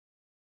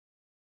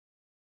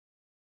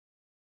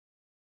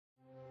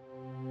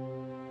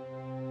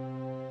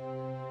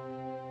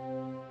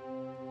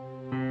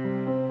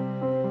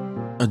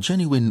A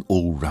genuine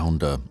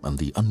all-rounder and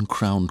the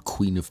uncrowned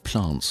queen of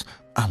plants,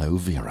 aloe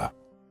vera.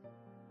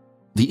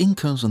 The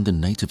Incas and the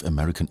Native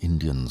American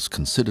Indians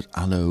considered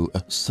aloe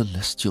a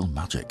celestial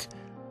magic.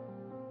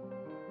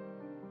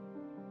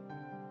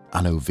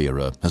 Aloe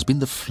vera has been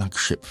the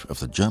flagship of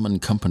the German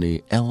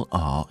company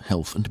LR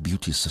Health and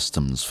Beauty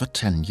Systems for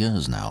 10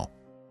 years now.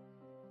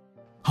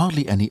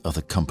 Hardly any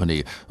other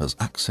company has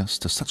access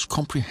to such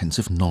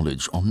comprehensive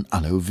knowledge on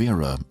aloe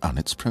vera and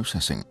its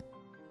processing.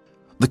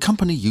 The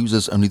company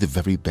uses only the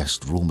very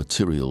best raw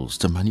materials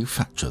to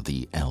manufacture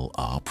the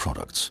LR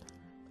products.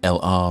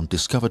 LR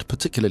discovered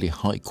particularly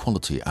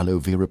high-quality aloe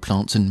vera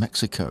plants in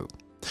Mexico.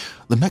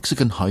 The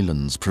Mexican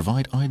highlands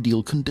provide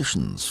ideal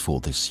conditions for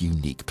this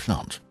unique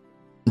plant.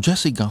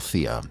 Jesse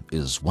Garcia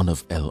is one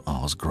of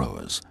LR's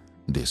growers.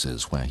 This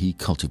is where he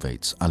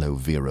cultivates aloe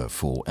vera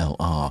for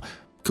LR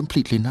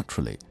completely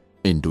naturally.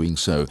 In doing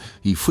so,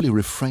 he fully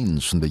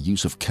refrains from the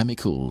use of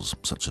chemicals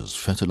such as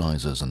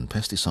fertilizers and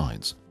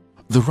pesticides.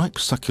 The ripe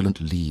succulent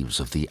leaves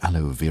of the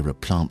aloe vera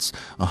plants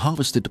are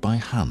harvested by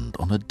hand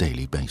on a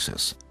daily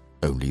basis.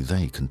 Only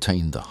they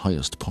contain the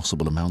highest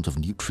possible amount of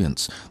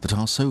nutrients that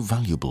are so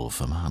valuable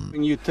for man.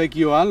 When you take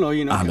your aloe,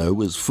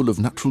 Aloe is full of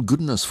natural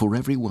goodness for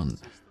everyone.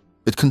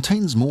 It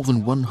contains more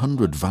than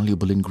 100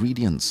 valuable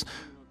ingredients,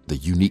 the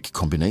unique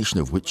combination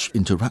of which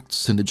interacts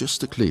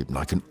synergistically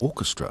like an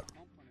orchestra.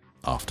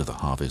 After the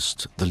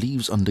harvest, the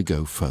leaves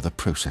undergo further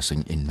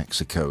processing in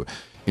Mexico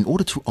in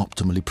order to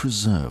optimally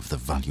preserve the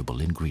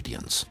valuable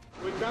ingredients.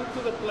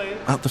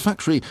 At the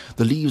factory,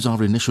 the leaves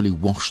are initially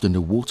washed in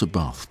a water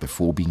bath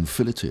before being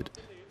filleted.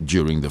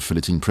 During the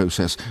filleting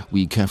process,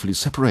 we carefully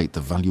separate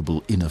the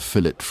valuable inner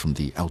fillet from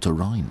the outer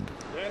rind.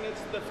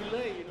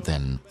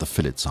 Then the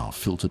fillets are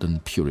filtered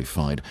and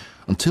purified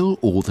until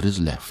all that is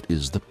left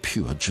is the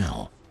pure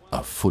gel,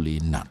 a fully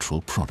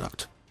natural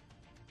product.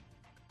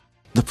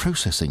 The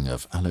processing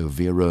of aloe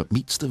vera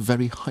meets the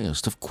very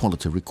highest of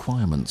quality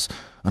requirements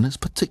and is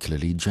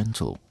particularly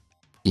gentle.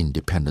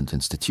 Independent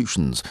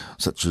institutions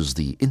such as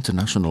the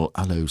International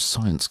Aloe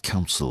Science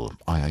Council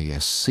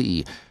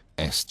 (IASC),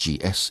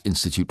 SGS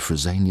Institute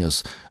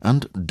Fresenius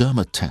and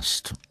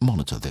Dermatest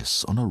monitor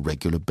this on a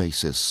regular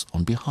basis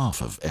on behalf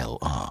of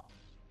LR.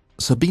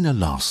 Sabina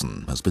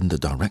Larsen has been the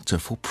Director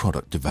for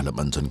Product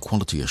Development and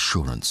Quality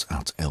Assurance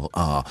at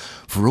LR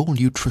for all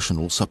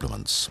nutritional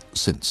supplements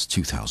since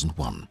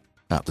 2001.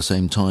 At the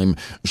same time,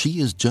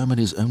 she is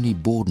Germany's only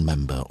board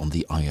member on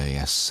the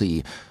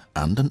IASC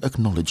and an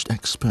acknowledged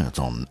expert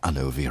on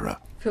aloe vera.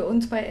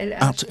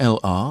 At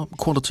LR,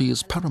 quality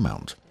is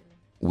paramount.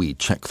 We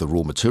check the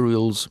raw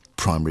materials,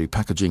 primary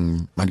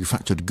packaging,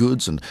 manufactured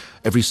goods, and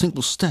every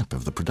single step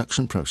of the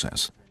production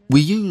process.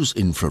 We use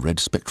infrared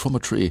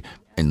spectrometry,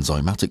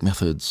 enzymatic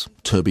methods,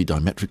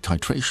 turbidimetric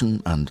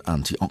titration, and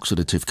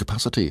antioxidative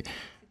capacity.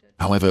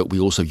 However,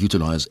 we also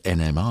utilize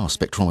NMR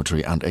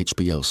spectrometry and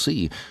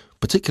HPLC,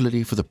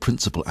 particularly for the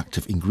principal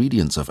active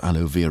ingredients of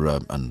aloe vera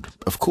and,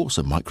 of course,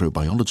 a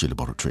microbiology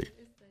laboratory.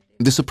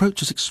 This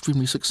approach is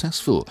extremely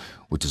successful,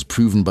 which is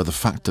proven by the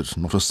fact that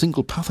not a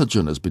single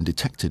pathogen has been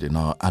detected in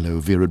our aloe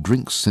vera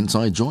drinks since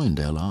I joined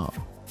LR.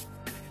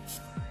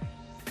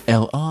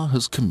 LR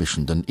has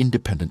commissioned an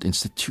independent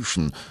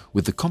institution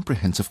with the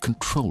comprehensive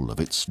control of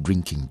its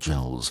drinking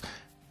gels,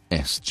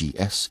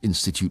 SGS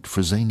Institute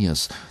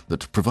Fresenius,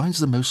 that provides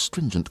the most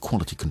stringent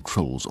quality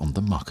controls on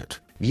the market.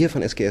 Wir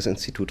von SGS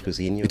Institut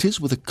Fresenius. It is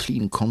with a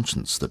clean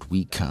conscience that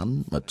we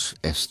can, at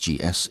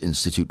SGS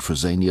Institute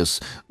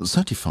Fresenius,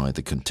 certify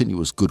the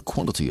continuous good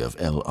quality of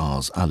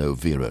LR's aloe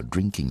vera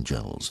drinking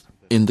gels.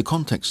 In the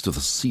context of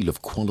the seal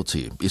of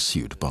quality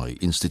issued by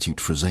Institute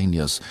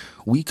Fresenius,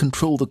 we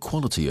control the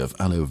quality of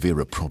aloe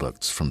vera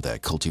products from their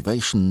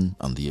cultivation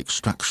and the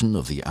extraction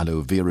of the aloe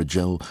vera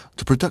gel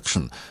to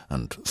production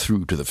and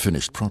through to the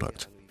finished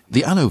product.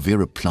 The aloe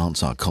vera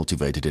plants are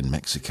cultivated in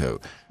Mexico.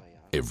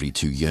 Every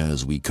 2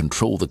 years, we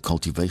control the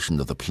cultivation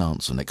of the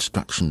plants and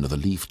extraction of the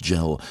leaf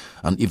gel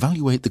and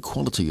evaluate the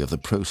quality of the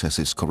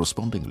processes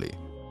correspondingly.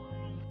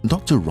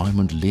 Dr.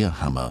 Raimund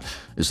Lehrhammer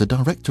is the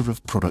Director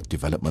of Product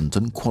Development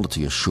and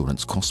Quality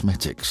Assurance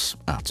Cosmetics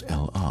at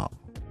LR.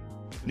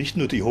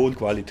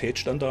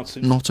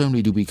 Not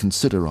only do we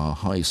consider our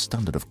high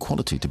standard of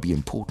quality to be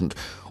important,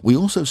 we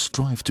also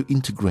strive to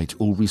integrate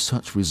all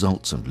research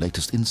results and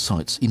latest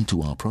insights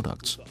into our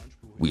products.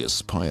 We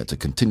aspire to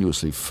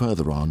continuously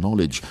further our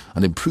knowledge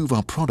and improve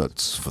our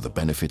products for the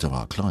benefit of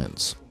our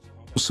clients.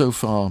 So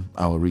far,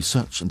 our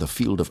research in the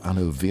field of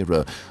aloe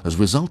vera has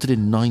resulted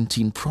in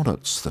 19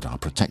 products that are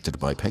protected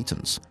by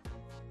patents.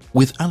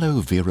 With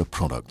aloe vera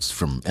products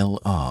from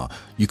LR,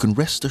 you can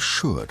rest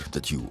assured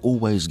that you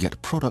always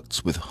get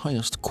products with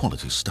highest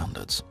quality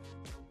standards.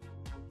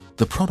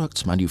 The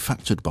products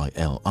manufactured by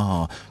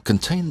LR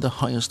contain the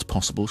highest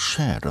possible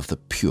share of the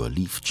pure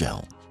leaf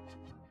gel.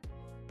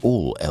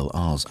 All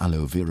LR's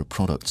aloe vera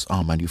products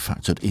are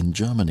manufactured in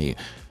Germany,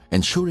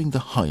 ensuring the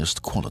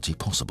highest quality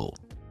possible.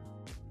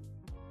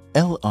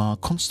 LR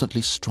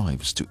constantly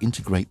strives to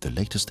integrate the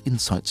latest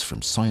insights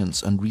from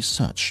science and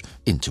research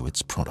into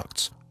its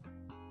products.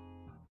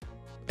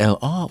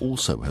 LR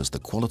also has the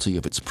quality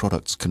of its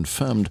products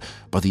confirmed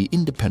by the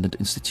independent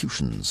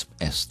institutions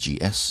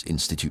SGS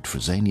Institute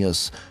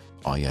Fresenius,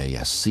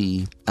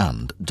 IASC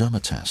and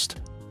Dermatest.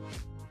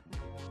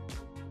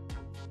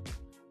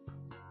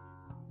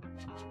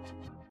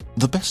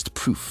 The best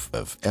proof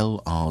of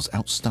LR's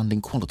outstanding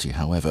quality,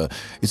 however,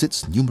 is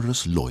its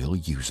numerous loyal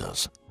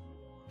users.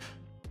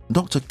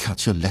 Dr.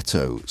 Katja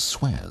Leto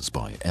swears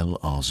by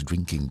LR's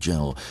drinking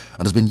gel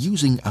and has been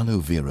using aloe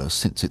vera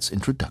since its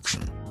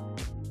introduction.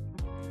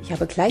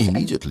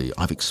 Immediately,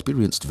 I've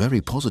experienced very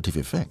positive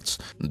effects.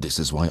 This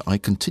is why I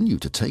continue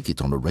to take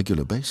it on a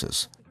regular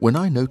basis. When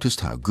I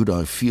noticed how good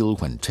I feel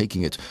when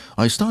taking it,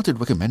 I started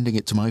recommending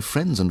it to my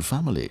friends and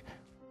family.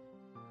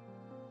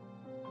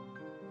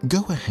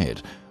 Go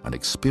ahead and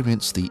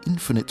experience the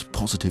infinite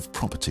positive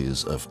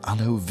properties of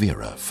aloe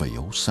vera for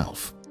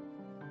yourself.